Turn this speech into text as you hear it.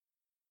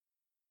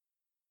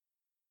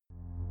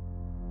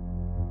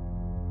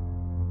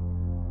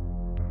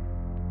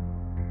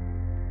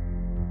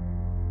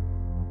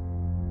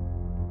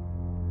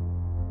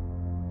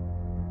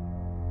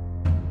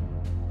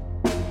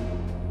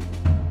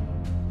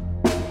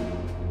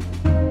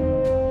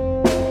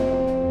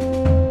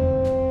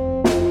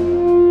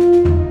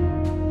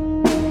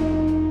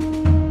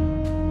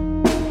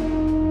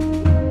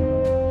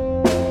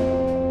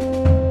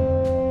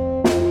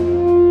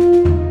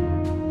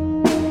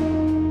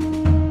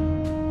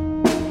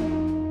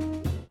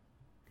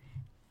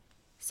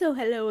So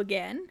hello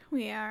again.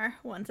 We are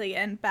once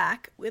again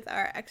back with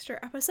our extra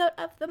episode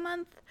of the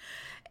month.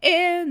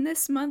 And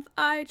this month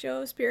I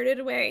chose Spirited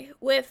Away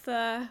with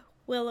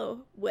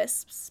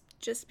Will-O-Wisps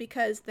just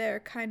because they're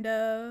kind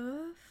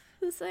of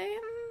the same.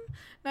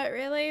 Not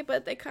really,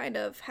 but they kind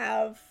of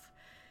have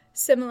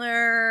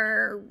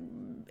similar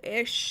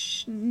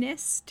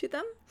ishness to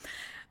them.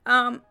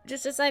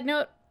 Just a side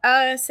note,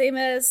 same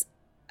as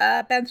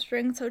Bem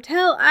Springs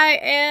Hotel, I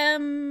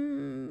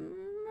am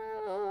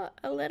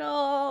a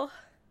little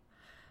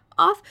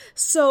off,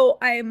 so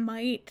I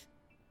might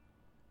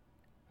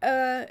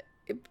I'm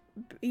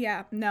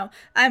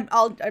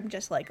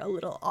just like a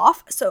little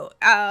off, so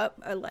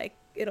like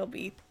it'll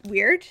be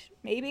weird,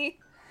 maybe.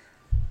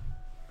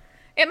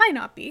 It might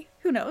not be,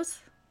 who knows.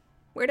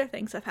 Weirder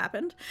things have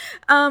happened.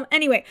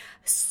 Anyway,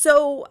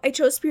 so I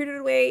chose Spirited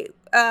Away,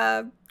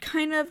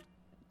 kind of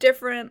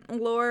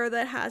different lore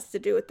that has to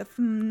do with the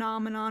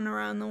phenomenon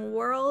around the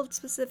world,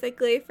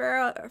 specifically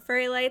for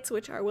fairy lights,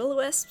 which are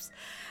will-o-wisps,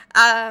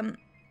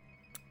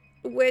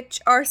 which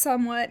are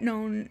somewhat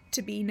known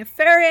to be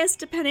nefarious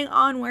depending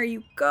on where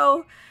you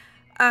go.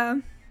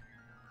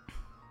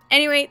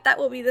 Anyway, that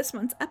will be this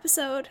month's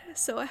episode,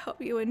 so I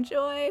hope you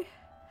enjoy.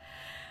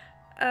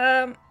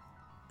 So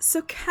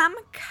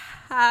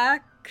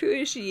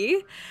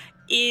kamikakushi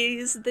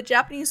is the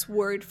Japanese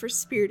word for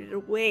spirited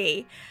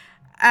away,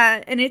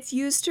 and it's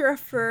used to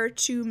refer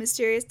to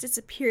mysterious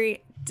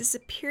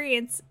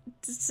disappearance.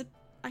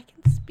 I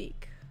can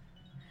speak.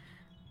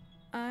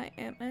 I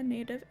am a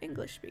native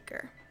English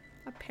speaker,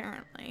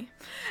 apparently.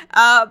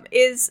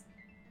 Is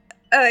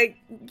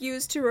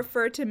used to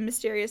refer to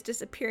mysterious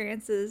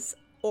disappearances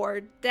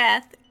or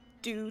death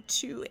due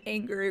to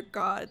angered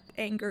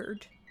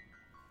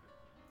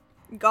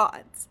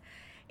gods.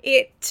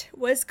 It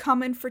was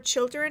common for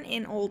children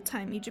in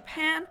old-timey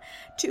Japan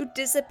to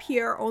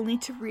disappear only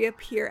to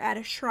reappear at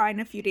a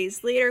shrine a few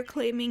days later,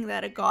 claiming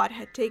that a god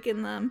had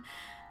taken them.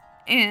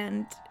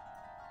 And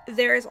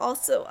there is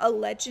also a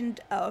legend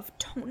of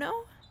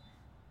Tono,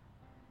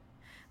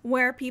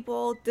 where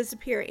people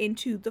disappear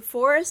into the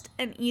forest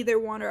and either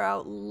wander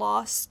out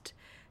lost,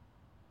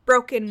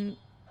 broken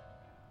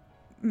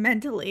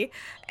mentally,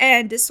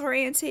 and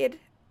disoriented,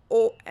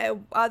 or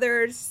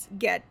others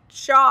get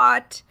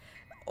shot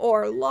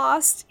or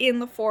lost in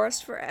the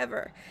forest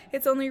forever.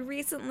 It's only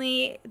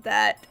recently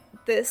that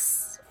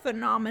this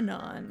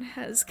phenomenon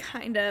has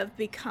kind of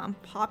become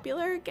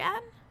popular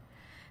again.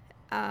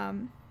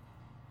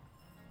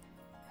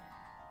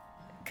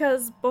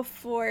 Because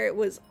before it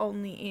was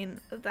only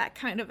in that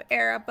kind of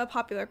era, but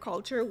popular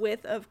culture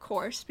with, of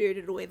course,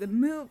 Spirited Away the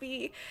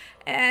movie,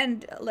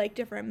 and like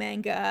different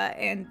manga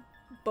and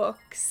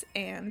books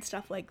and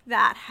stuff like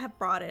that have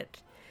brought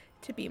it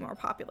to be more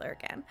popular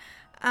again.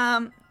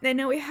 I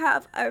know we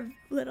have a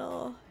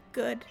little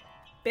good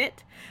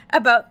bit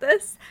about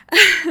this,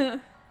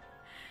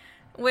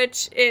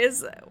 which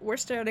is, we're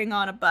starting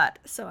on a but,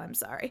 so I'm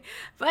sorry.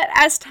 But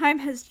as time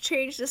has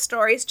changed, the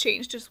story's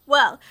changed as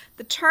well.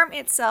 The term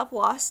itself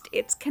lost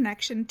its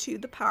connection to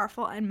the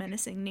powerful and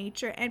menacing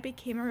nature and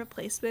became a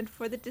replacement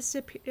for the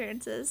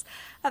disappearances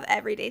of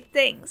everyday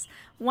things.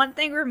 One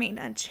thing remained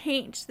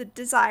unchanged: the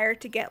desire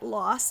to get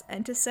lost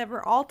and to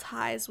sever all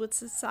ties with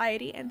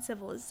society and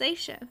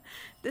civilization.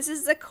 This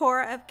is the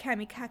core of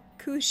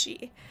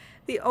kamikakushi,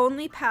 the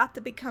only path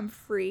to become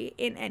free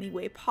in any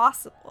way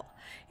possible.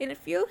 In a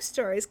few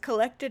stories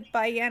collected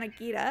by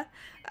Yanagita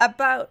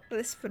about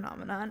this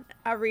phenomenon,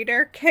 a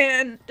reader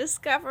can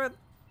discover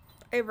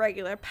a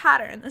regular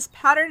pattern. This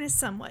pattern is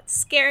somewhat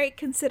scary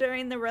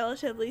considering the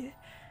relatively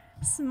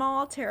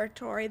small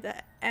territory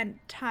and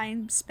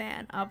time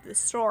span of the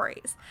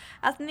stories.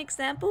 As an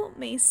example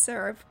may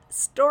serve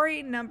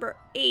story number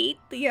 8,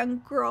 the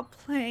young girl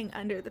playing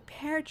under the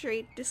pear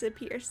tree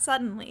disappears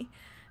suddenly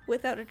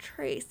without a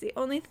trace. The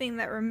only thing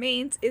that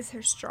remains is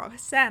her straw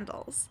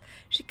sandals.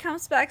 She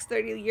comes back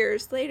 30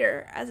 years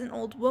later as an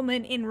old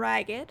woman in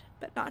ragged,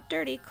 but not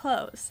dirty,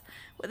 clothes.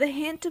 With a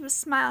hint of a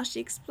smile,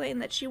 she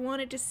explained that she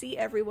wanted to see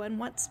everyone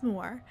once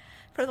more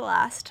for the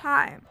last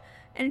time,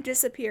 and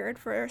disappeared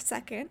for a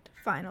second,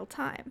 final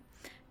time.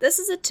 This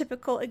is a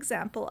typical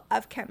example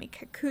of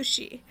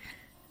kamikakushi.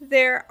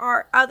 There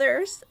are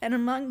others, and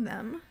among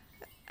them,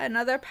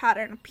 another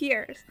pattern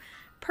appears.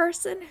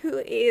 Person who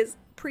is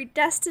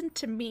predestined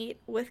to meet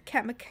with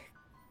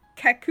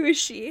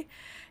kamikakushi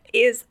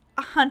is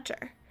a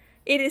hunter.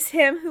 It is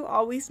him who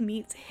always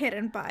meets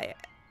hidden by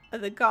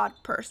the god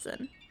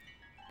person,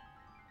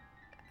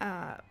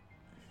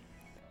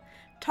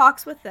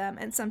 talks with them,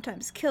 and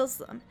sometimes kills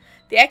them.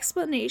 The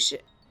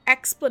explanation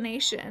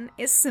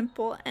is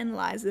simple and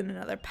lies in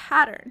another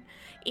pattern.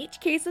 Each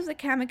case of the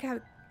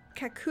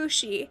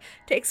kamikakushi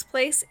takes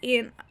place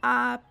in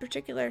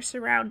particular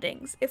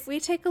surroundings. If we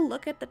take a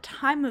look at the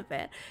time of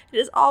it, it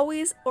is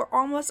always or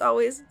almost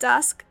always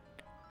dusk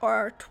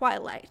or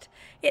twilight.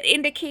 It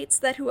indicates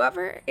that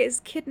whoever is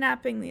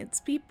kidnapping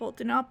these people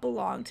do not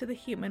belong to the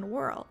human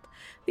world.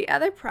 The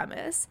other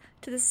premise,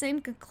 to the same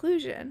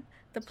conclusion,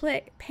 the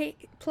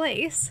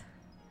place,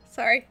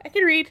 sorry, I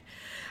can read,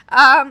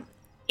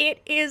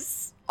 it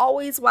is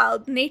always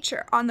wild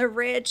nature on the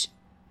ridge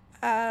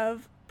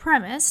of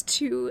premise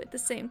to the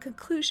same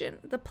conclusion,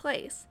 the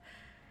place.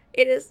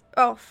 It is,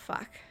 oh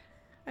fuck.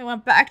 I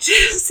went back to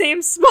the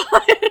same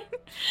spot.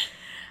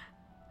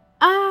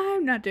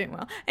 I'm not doing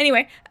well.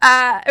 Anyway,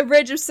 a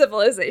ridge of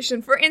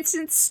civilization. For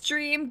instance,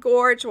 stream,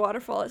 gorge,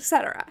 waterfall,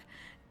 etc.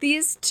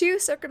 These two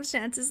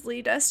circumstances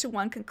lead us to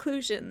one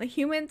conclusion.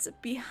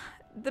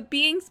 The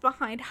beings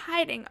behind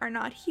hiding are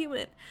not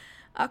human.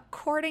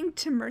 According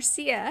to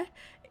Mircea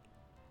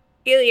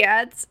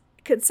Eliade's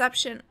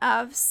conception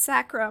of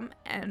sacrum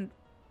and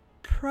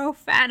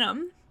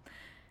profanum.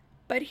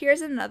 But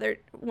here's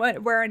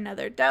where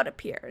another doubt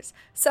appears.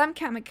 Some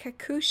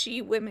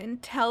Kamikakushi women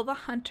tell the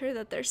hunter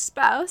that their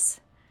spouse,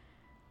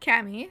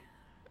 Kami,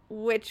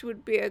 which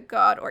would be a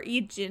god, or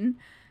Ijin,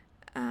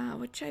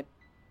 which I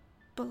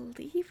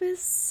believe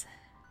is...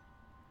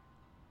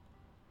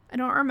 I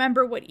don't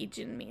remember what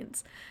Ijin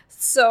means.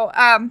 So,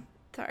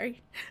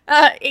 sorry.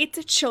 Ate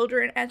the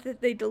children and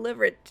that they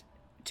delivered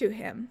to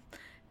him.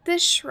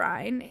 This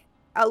shrine,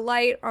 a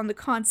light on the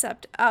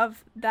concept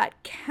of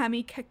that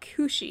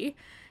Kamikakushi,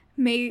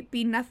 may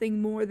be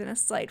nothing more than a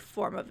slight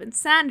form of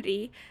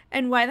insanity,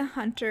 and why the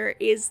hunter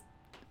is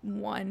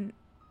one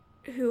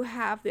who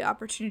have the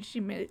opportunity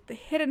to meet the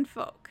hidden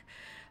folk.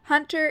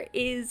 Hunter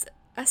is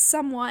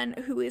someone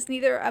who is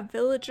neither a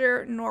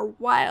villager nor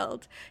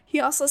wild.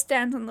 He also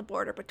stands on the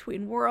border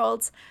between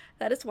worlds.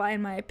 That is why,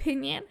 in my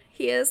opinion,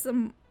 he is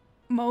the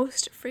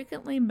most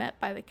frequently met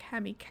by the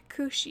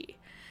Kamikakushi.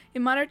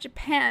 In modern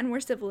Japan,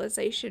 where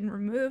civilization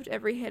removed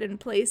every hidden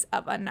place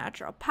of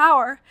unnatural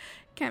power,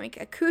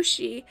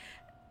 Kamikakushi,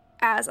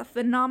 as a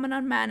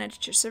phenomenon,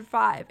 managed to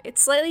survive. It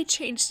slightly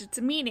changed its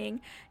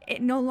meaning.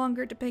 It no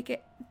longer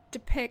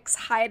depicts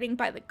hiding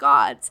by the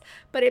gods,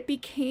 but it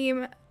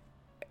became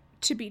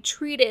to be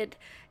treated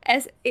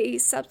as a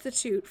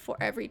substitute for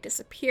every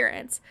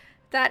disappearance.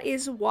 That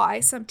is why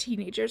some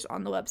teenagers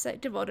on the website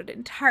devoted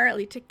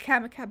entirely to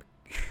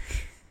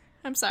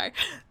I'm sorry.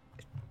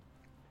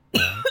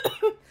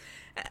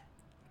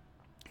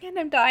 And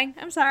I'm dying.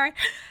 I'm sorry.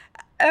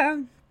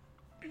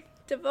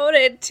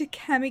 Devoted to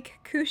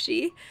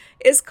Kamikakushi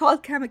is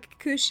called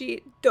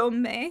Kamikakushi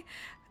Dome.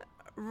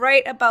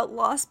 Write about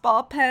lost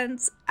ball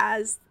pens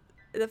as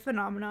the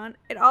phenomenon.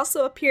 It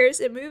also appears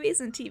in movies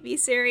and TV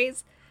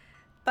series,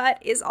 but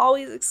is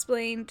always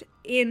explained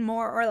in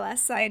more or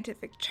less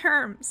scientific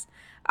terms.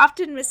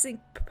 Often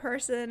missing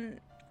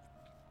person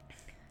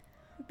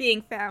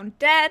being found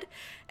dead,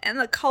 and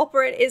the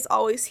culprit is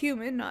always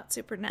human, not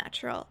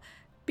supernatural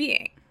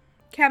being.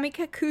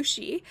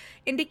 Kamikakushi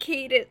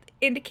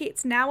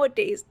indicates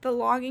nowadays the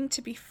longing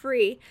to be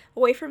free,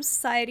 away from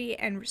society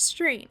and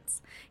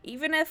restraints,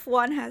 even if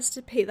one has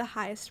to pay the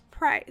highest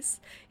price.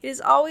 It has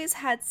always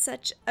had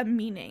such a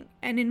meaning,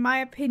 and in my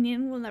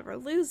opinion will never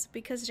lose,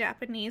 because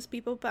Japanese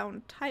people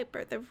bound tight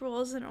by the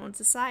rules in own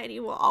society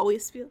will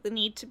always feel the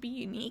need to be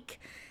unique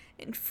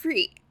and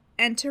free,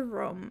 and to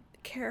roam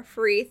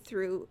carefree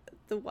through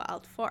the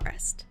wild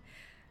forest.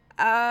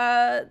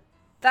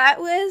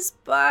 That was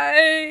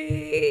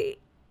by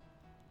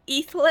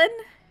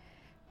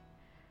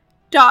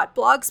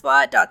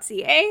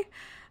ethlyn.blogspot.ca.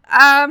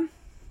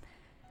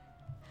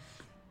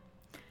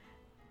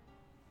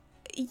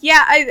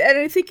 Yeah,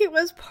 I think it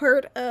was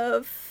part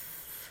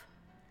of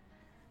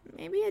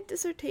maybe a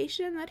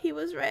dissertation that he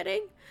was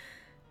writing.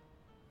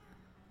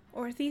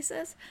 Or a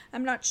thesis.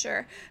 I'm not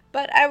sure.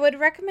 But I would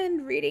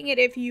recommend reading it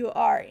if you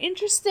are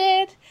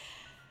interested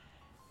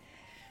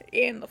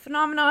in the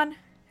phenomenon.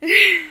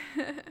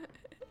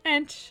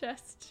 And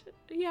just,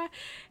 yeah,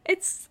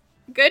 it's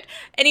good.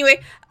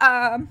 Anyway,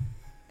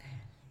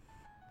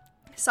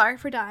 sorry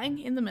for dying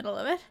in the middle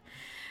of it.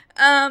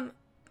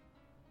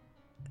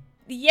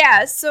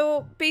 Yeah,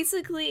 so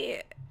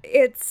basically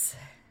it's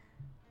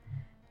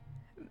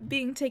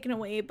being taken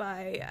away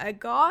by a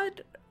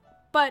god,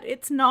 but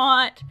it's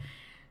not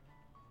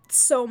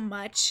so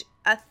much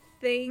a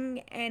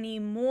thing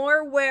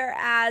anymore,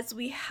 whereas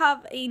we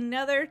have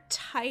another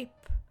type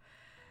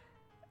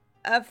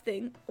of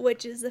thing,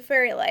 which is the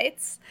fairy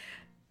lights,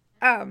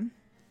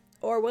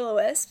 or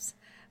will-o-wisps,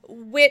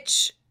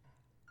 which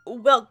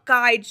will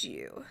guide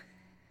you.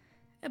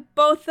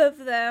 Both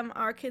of them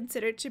are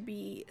considered to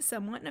be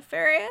somewhat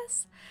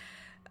nefarious.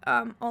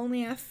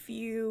 Only a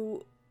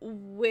few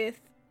with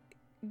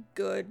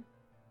good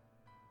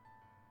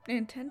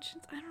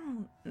intentions. I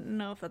don't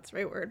know if that's the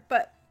right word,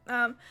 but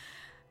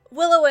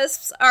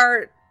will-o-wisps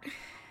are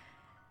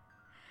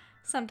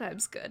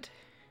sometimes good.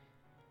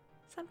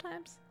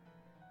 Sometimes.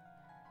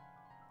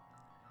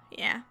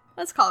 Yeah,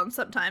 let's call them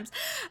sometimes.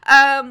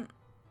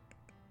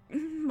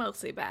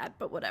 Mostly bad,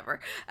 but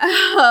whatever.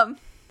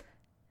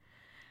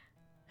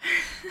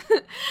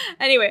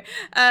 Anyway,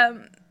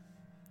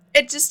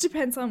 it just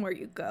depends on where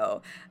you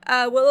go.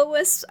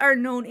 Will-o-wisps are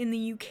known in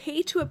the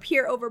UK to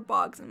appear over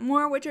bogs and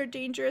moor, which are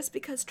dangerous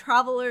because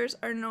travelers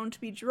are known to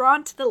be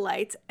drawn to the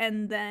lights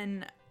and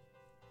then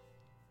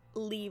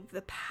leave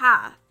the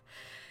path.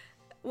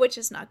 which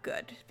is not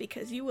good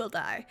because you will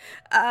die.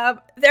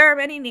 There are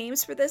many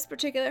names for this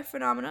particular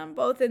phenomenon,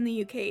 both in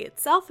the UK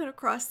itself and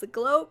across the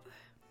globe,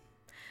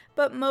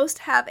 but most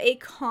have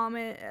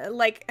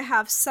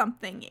have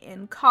something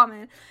in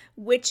common,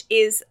 which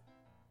is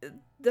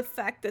the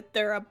fact that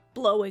they're a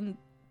glowing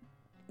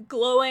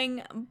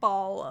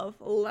ball of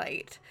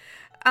light.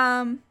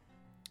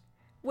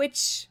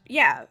 Which,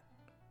 yeah,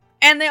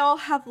 and they all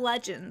have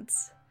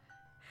legends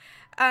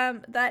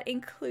that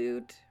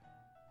include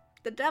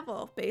the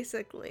devil,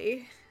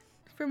 basically,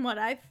 from what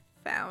I've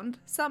found.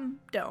 Some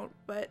don't,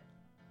 but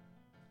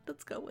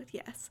let's go with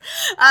yes.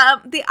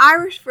 The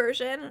Irish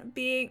version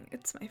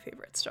it's my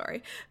favorite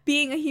story,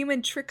 being a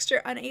human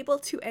trickster unable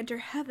to enter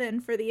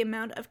heaven for the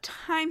amount of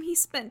time he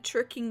spent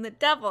tricking the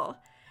devil.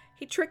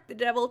 He tricked the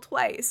devil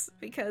twice,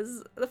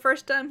 because the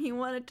first time he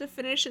wanted to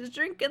finish his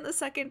drink, and the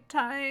second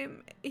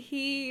time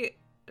he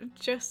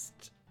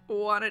just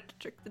wanted to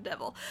trick the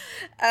devil.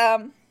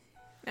 And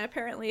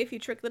apparently if you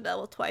trick the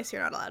devil twice,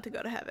 you're not allowed to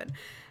go to heaven.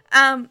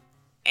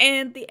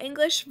 And the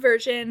English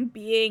version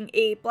being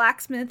a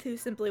blacksmith who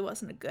simply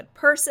wasn't a good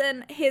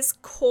person, his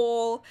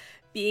coal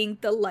being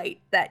the light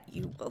that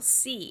you will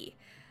see.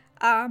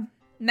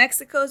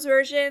 Mexico's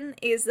version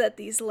is that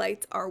these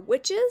lights are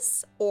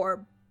witches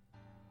or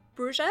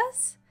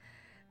brujas,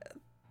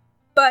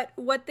 but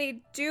what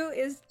they do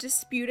is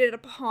disputed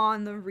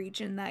upon the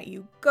region that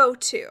you go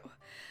to.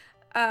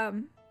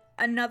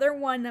 Another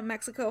one that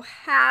Mexico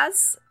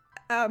has,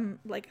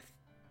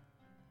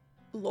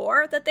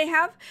 lore that they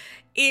have,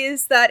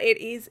 is that it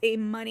is a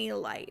money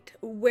light,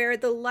 where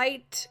the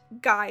light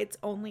guides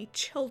only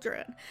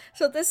children.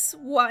 So this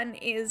one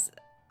is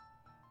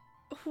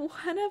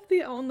one of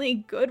the only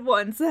good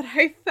ones that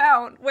I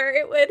found, where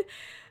it would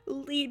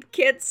lead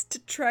kids to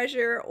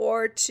treasure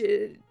or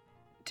to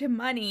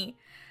money,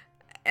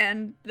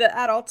 and the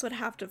adults would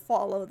have to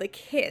follow the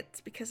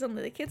kids because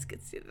only the kids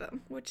could see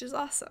them, which is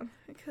awesome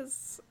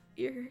because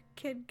your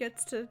kid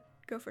gets to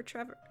go for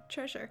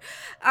treasure.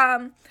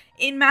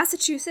 In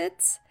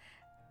Massachusetts,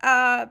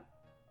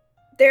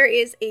 there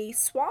is a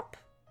swamp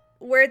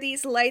where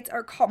these lights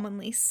are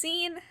commonly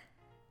seen.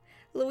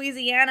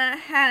 Louisiana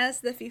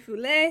has the Feu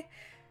Follet,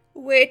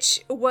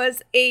 which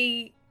was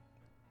a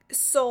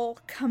soul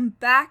come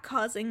back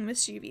causing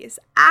mischievous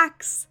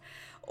acts.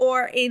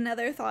 Or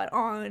another thought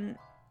on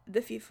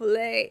the Feu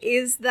Follet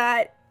is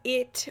that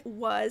it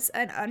was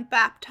an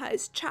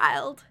unbaptized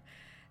child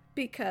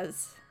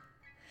because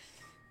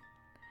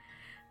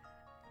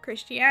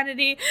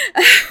Christianity.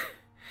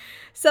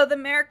 South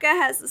America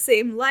has the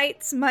same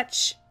lights,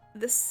 much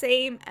the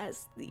same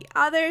as the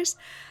others.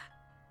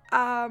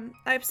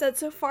 I've said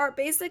so far,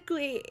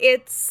 basically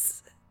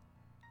it's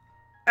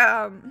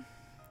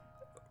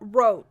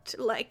rote,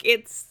 like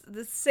it's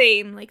the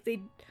same, like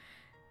they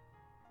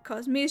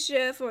cause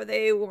mischief or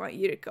they want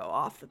you to go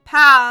off the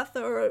path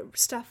or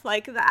stuff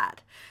like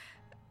that.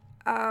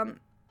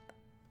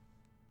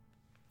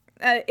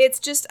 It's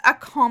just a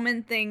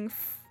common theme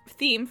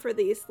for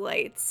these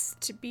lights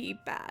to be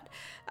bad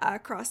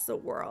across the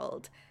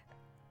world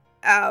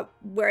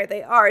where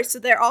they are. So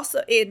they're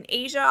also in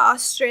Asia,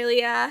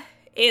 Australia,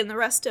 and the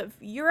rest of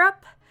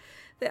Europe.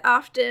 They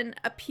often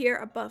appear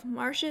above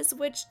marshes,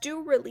 which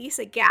do release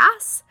a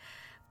gas,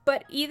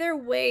 but either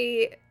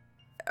way,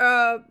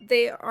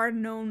 they are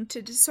known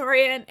to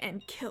disorient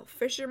and kill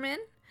fishermen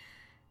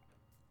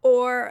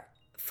or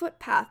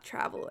footpath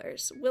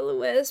travelers,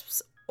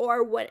 will-o-wisps,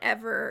 or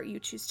whatever you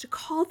choose to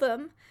call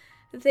them.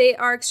 They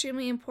are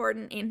extremely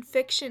important in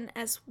fiction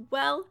as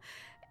well.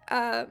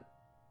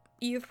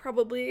 You've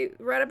probably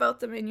read about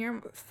them in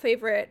your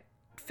favorite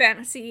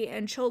fantasy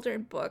and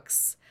children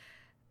books,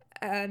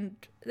 and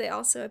they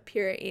also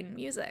appear in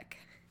music.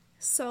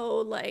 So,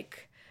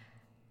 like,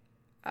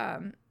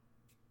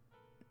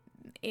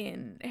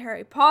 in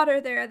Harry Potter,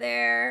 they're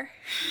there.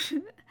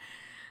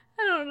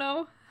 I don't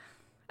know.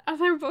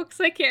 Other books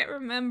I can't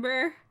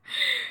remember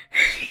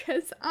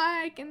because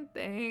I can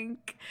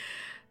think.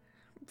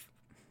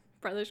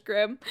 Brothers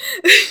Grimm.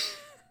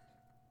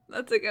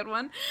 That's a good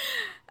one.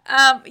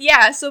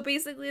 Yeah, so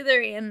basically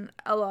they're in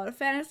a lot of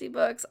fantasy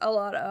books, a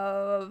lot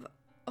of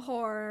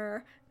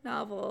horror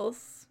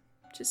novels,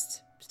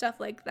 just stuff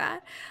like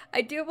that.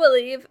 I do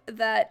believe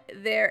that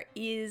there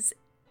is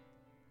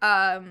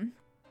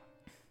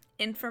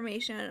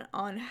information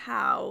on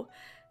how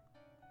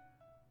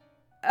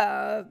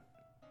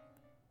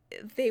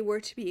they were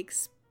to be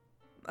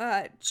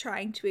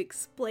trying to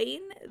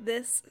explain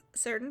this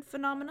certain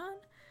phenomenon,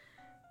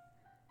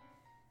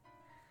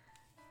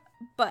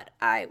 but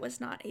I was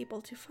not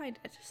able to find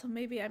it, so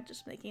maybe I'm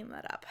just making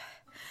that up.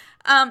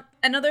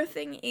 Another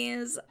thing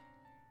is,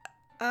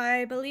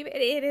 I believe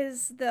it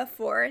is the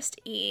forest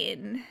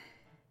in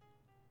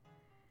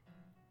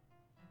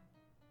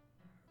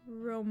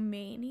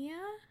Romania.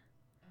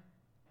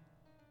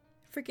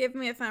 Forgive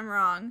me if I'm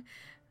wrong.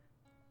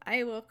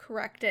 I will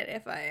correct it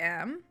if I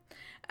am.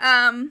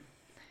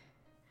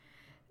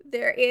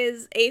 There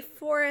is a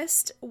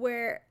forest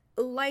where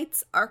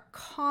lights are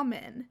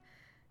common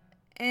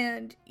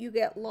and you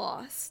get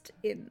lost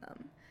in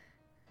them.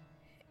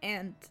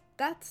 And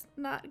that's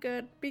not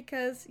good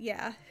because,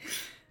 yeah.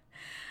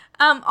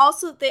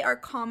 Also, they are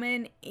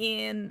common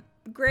in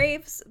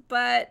graves,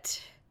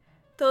 but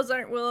those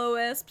aren't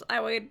will-o-wisps.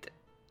 I would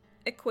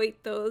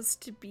equate those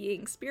to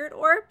being spirit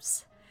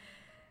orbs.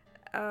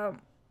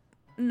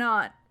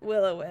 Not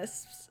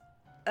will-o-wisps,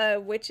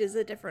 which is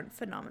a different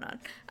phenomenon.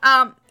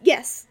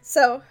 Yes,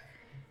 so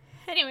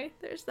anyway,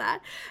 there's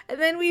that. And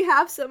then we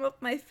have some of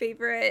my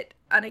favorite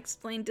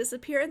unexplained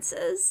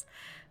disappearances,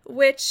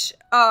 which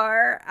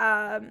are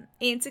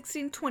in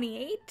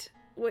 1628,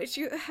 which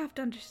you have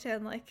to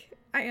understand, like,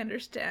 I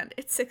understand.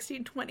 It's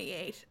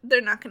 1628.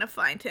 They're not going to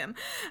find him.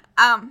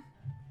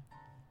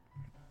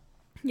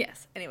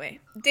 Yes, anyway.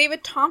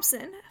 David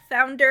Thompson,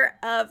 founder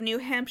of New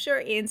Hampshire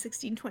in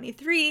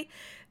 1623,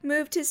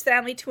 moved his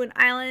family to an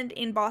island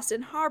in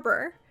Boston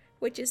Harbor,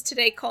 which is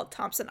today called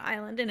Thompson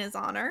Island in his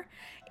honor.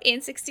 In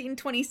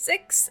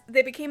 1626,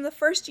 they became the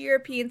first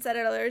European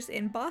settlers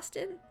in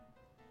Boston,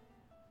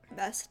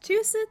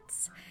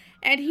 Massachusetts,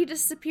 and he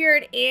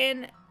disappeared in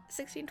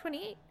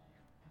 1628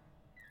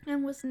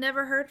 and was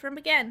never heard from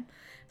again.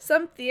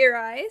 Some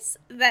theorize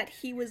that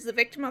he was the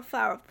victim of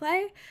foul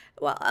play,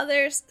 while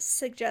others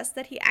suggest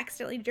that he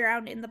accidentally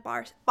drowned in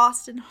the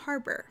Boston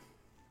Harbor.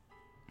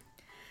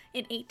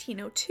 In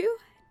 1802,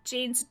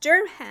 James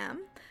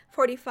Durham,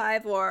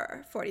 45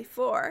 or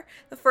 44,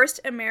 the first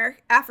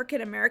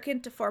African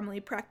American to formally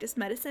practice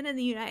medicine in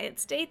the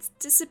United States,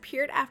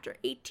 disappeared after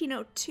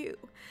 1802.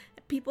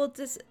 People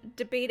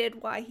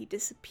debated why he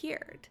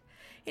disappeared.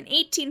 In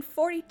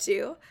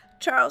 1842,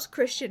 Charles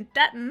Christian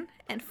Dutton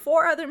and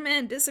 4 other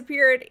men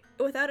disappeared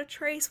without a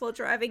trace while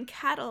driving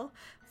cattle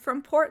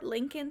from Port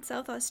Lincoln,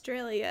 South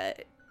Australia,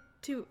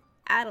 to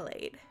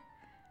Adelaide.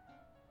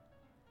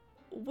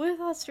 With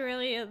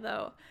Australia,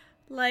 though,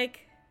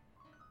 like,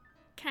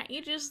 can't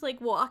you just,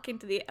 like, walk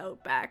into the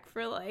outback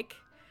for, like,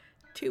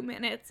 2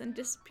 minutes and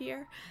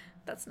disappear?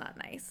 That's not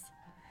nice.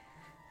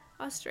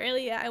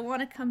 Australia, I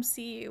want to come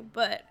see you,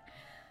 but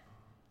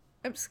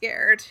I'm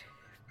scared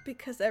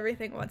because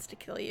everything wants to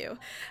kill you.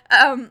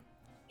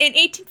 In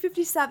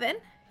 1857,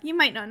 you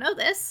might not know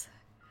this,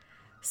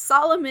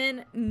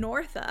 Solomon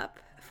Northup,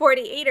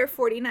 48 or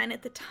 49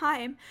 at the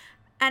time,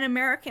 an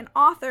American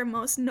author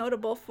most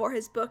notable for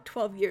his book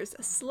 12 Years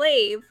a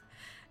Slave,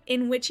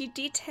 in which he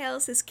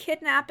details his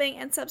kidnapping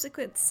and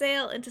subsequent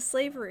sale into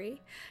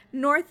slavery.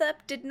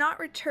 Northup did not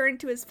return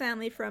to his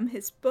family from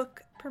his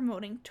book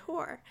promoting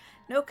tour.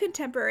 No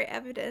contemporary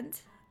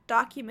evidence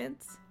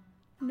documents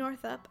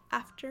Northup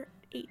after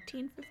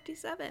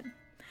 1857.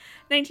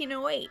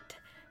 1908.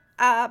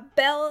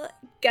 Belle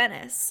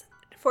Gunness,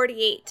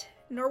 48.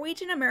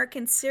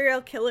 Norwegian-American serial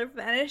killer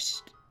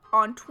vanished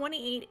on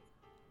 28th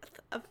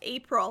of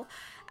April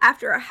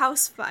after a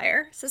house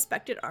fire,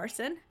 suspected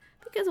arson,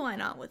 because why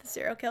not with a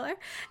serial killer,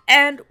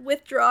 and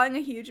withdrawing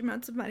a huge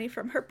amounts of money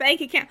from her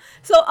bank account.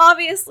 So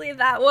obviously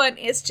that one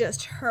is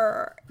just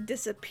her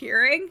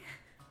disappearing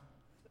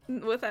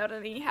without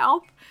any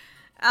help.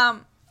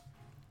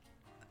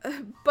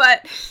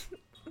 But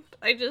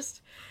I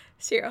just,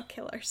 serial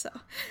killer, so.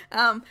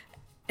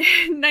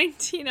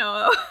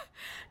 1900,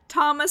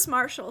 Thomas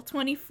Marshall,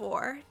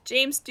 24,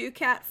 James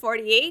Ducat,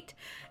 48,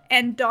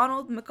 and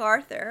Donald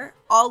MacArthur,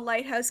 all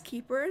lighthouse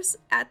keepers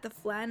at the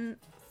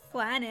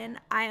Flannan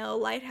Isle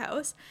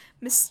Lighthouse,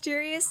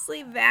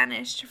 mysteriously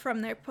vanished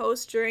from their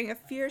post during a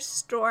fierce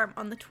storm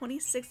on the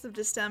 26th of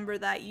December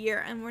that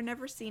year and were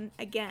never seen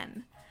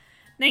again.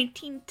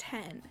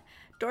 1910.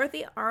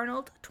 Dorothy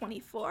Arnold,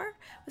 24,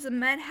 was a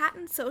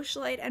Manhattan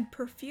socialite and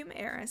perfume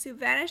heiress who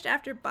vanished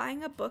after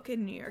buying a book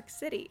in New York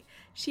City.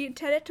 She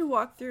intended to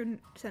walk through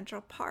Central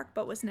Park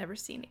but was never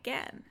seen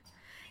again.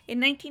 In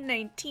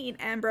 1919,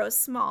 Ambrose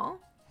Small,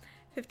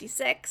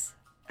 56,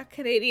 a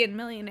Canadian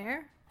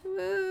millionaire,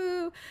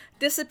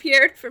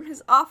 disappeared from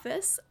his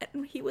office,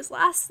 and he was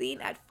last seen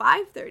at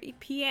 5:30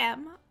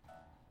 p.m.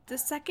 the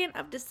 2nd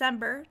of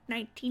December,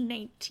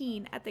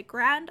 1919, at the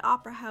Grand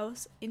Opera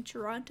House in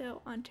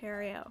Toronto,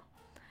 Ontario.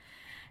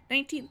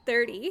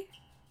 1930.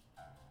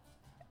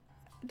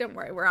 Don't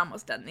worry, we're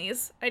almost done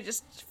these. I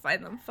just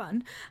find them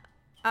fun.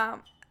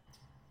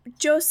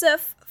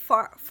 Joseph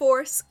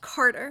Force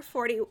Carter,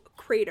 40,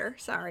 Crater,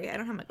 sorry, I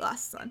don't have my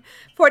glasses on,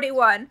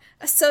 41,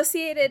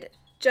 Associated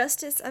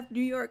Justice of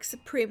New York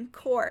Supreme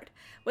Court,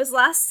 was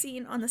last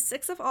seen on the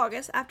 6th of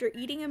August after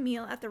eating a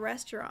meal at the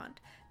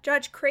restaurant.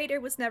 Judge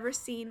Crater was never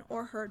seen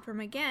or heard from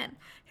again.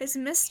 His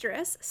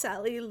mistress,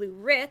 Sally Lou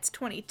Ritz,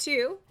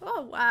 22,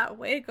 oh wow,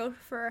 way to go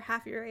for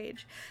half your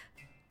age,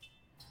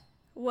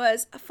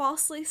 was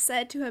falsely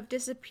said to have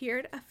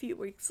disappeared a few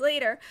weeks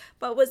later,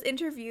 but was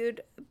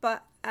interviewed by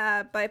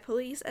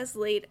police as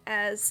late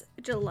as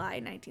July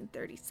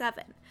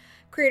 1937.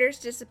 Crater's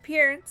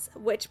disappearance,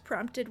 which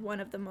prompted one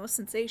of the most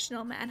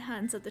sensational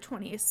manhunts of the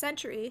 20th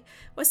century,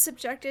 was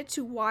subjected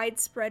to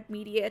widespread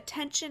media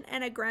attention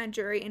and a grand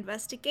jury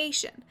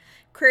investigation.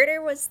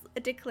 Crater was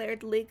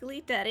declared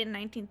legally dead in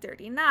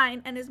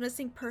 1939, and his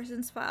missing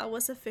persons file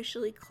was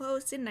officially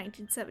closed in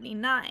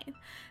 1979.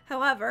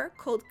 However,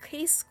 Cold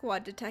Case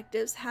Squad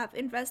detectives have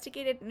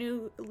investigated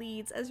new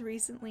leads as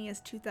recently as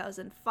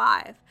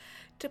 2005.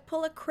 To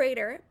pull a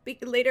crater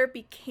later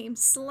became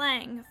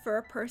slang for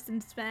a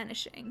person's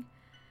vanishing.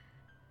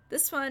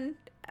 This one,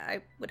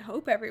 I would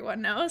hope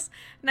everyone knows.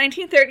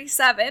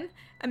 1937,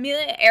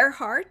 Amelia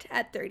Earhart,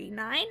 at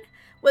 39,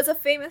 was a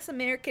famous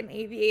American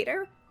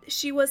aviator.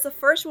 She was the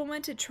first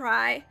woman to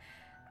try,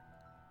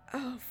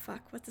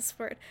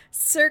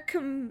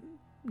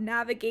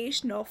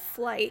 circumnavigational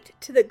flight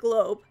to the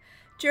globe.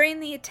 During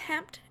the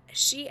attempt,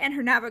 she and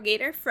her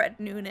navigator, Fred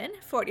Noonan,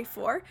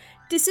 44,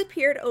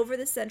 disappeared over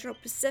the Central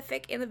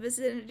Pacific in the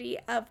vicinity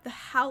of the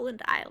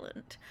Howland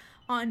Island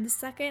on the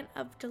 2nd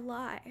of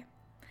July.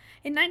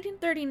 In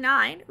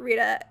 1939,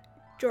 Rita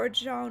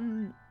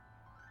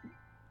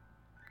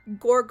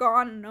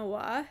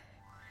Gorgonova,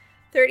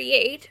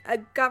 38, a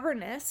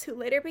governess who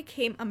later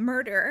became a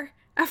murderer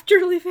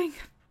after leaving...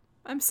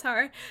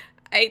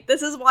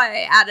 this is why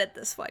I added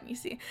this one, you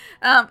see.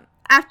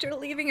 After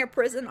leaving a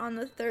prison on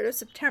the 3rd of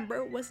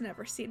September, was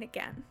never seen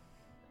again.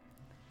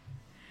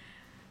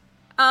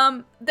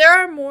 There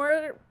are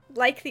more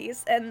like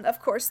these, and of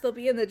course they'll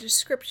be in the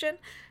description.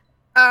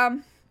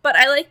 But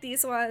I like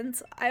these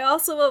ones. I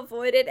also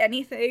avoided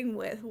anything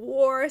with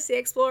war, sea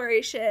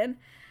exploration,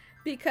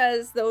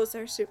 because those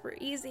are super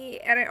easy.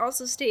 And I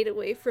also stayed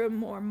away from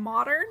more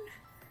modern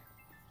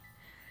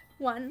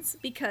ones,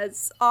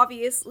 because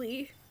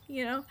obviously,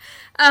 like,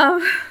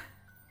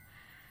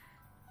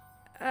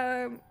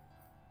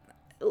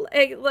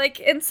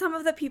 and some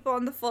of the people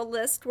on the full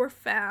list were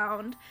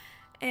found,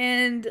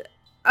 and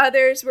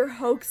others were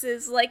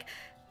hoaxes, like,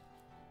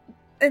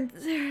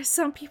 and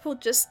some people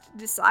just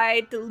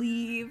decide to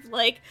leave,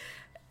 like,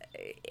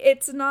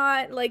 it's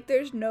not, like,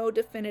 there's no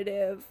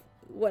definitive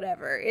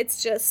whatever,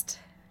 it's just,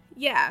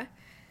 yeah.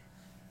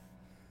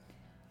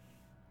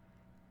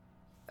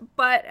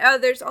 But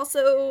there's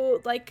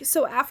also, like,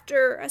 so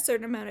after a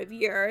certain amount of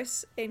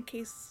years, in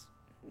case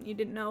you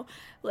didn't know,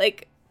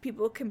 like,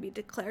 people can be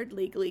declared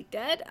legally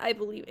dead. I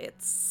believe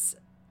it's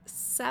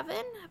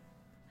 7,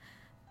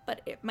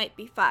 but it might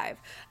be 5.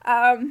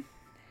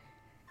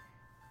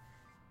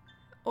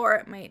 Or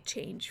it might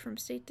change from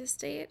state to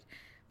state.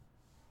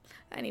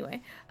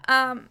 Anyway,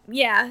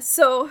 yeah,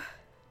 so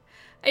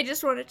I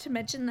just wanted to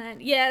mention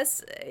that,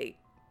 yes,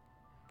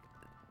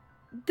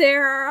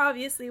 there are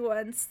obviously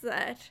ones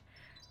that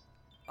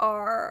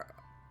are,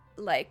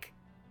 like,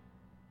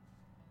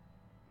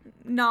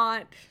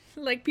 not,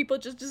 like, people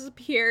just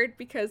disappeared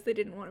because they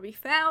didn't want to be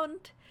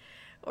found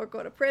or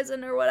go to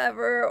prison or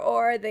whatever,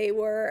 or they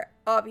were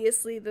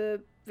obviously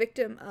the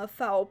victim of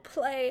foul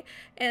play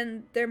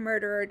and their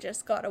murderer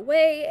just got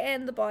away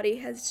and the body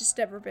has just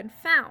never been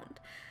found.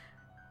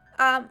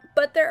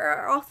 But there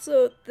are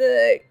also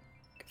the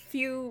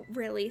few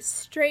really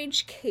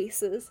strange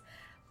cases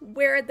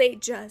where they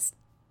just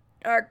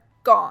are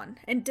gone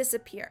and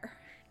disappear.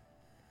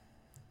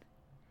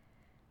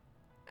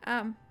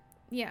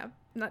 Yeah,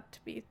 not to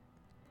be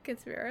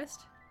conspiracist.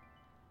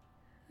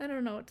 I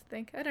don't know what to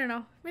think. I don't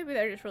know. Maybe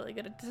they're just really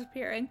good at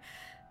disappearing.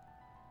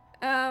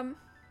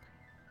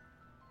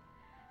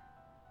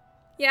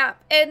 Yeah,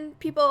 and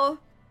people,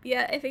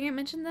 yeah, I think I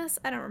mentioned this.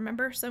 I don't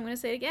remember, so I'm going to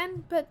say it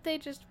again, but they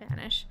just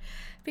vanish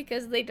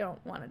because they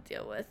don't want to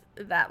deal with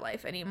that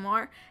life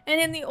anymore. And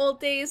in the old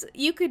days,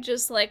 you could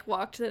just, like,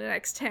 walk to the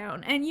next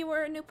town and you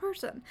were a new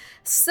person.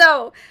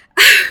 So,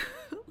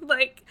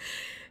 like,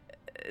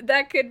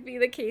 that could be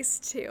the case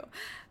too.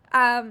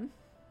 A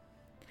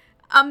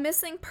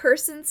missing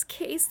persons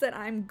case that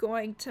I'm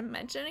going to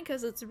mention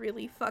because it's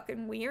really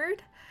fucking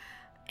weird.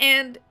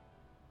 And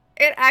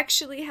it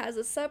actually has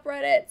a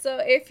subreddit, so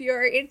if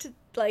you're into,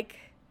 like,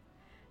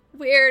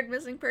 weird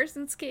missing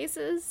persons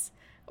cases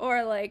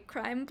or, like,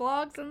 crime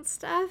blogs and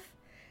stuff,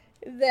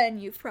 then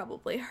you've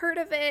probably heard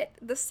of it.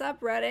 The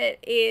subreddit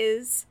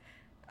is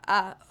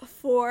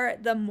for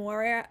the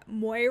Moira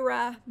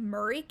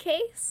Murray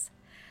case.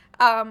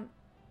 And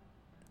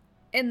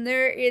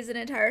there is an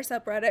entire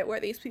subreddit where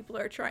these people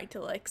are trying to,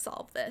 like,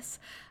 solve this.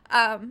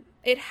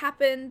 It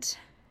happened,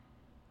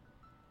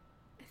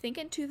 I think,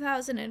 in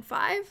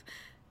 2005.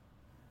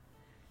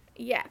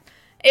 Yeah.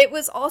 It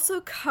was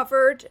also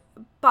covered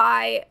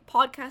by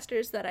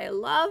podcasters that I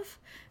love,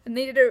 and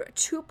they did a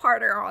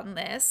 2-parter on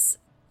this.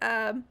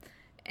 And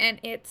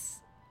it's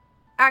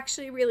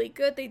actually really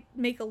good. They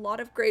make a lot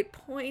of great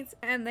points,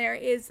 and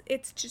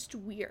it's just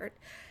weird.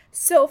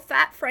 So,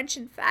 Fat, French,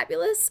 and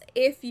Fabulous,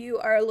 if you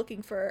are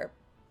looking for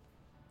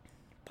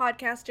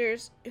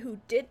podcasters who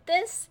did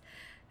this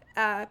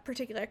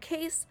particular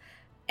case,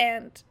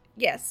 and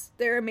yes,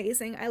 they're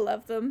amazing. I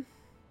love them.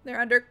 They're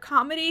under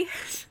comedy.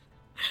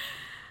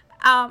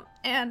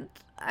 And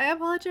I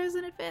apologize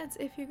in advance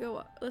if you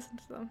go listen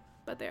to them,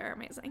 but they are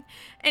amazing.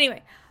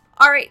 Anyway,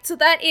 alright, so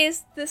that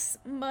is this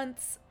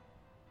month's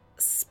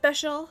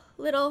special,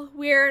 little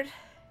weird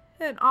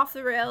and off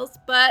the rails,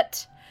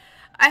 but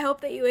I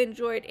hope that you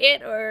enjoyed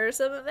it or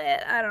some of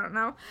it. I don't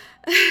know.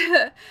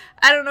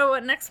 I don't know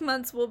what next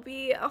month's will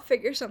be. I'll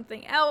figure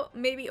something out.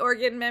 Maybe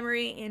organ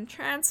memory and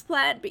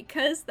transplant,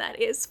 because that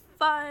is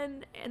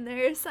fun and there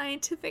is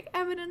scientific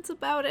evidence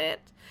about it.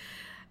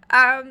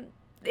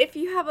 If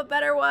you have a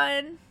better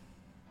one,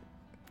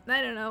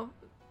 I don't know,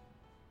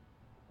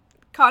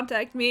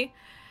 contact me.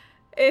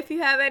 If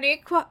you have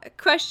any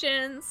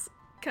questions,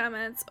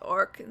 comments,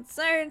 or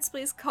concerns,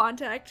 please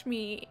contact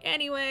me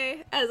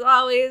anyway, as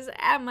always,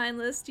 at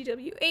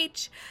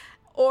mindlessdwh,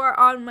 or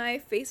on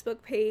my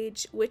Facebook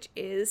page, which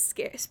is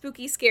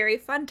Spooky Scary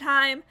Fun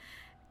Time.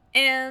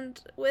 And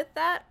with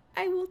that,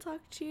 I will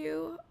talk to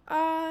you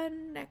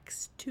on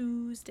next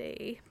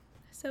Tuesday.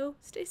 So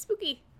stay spooky.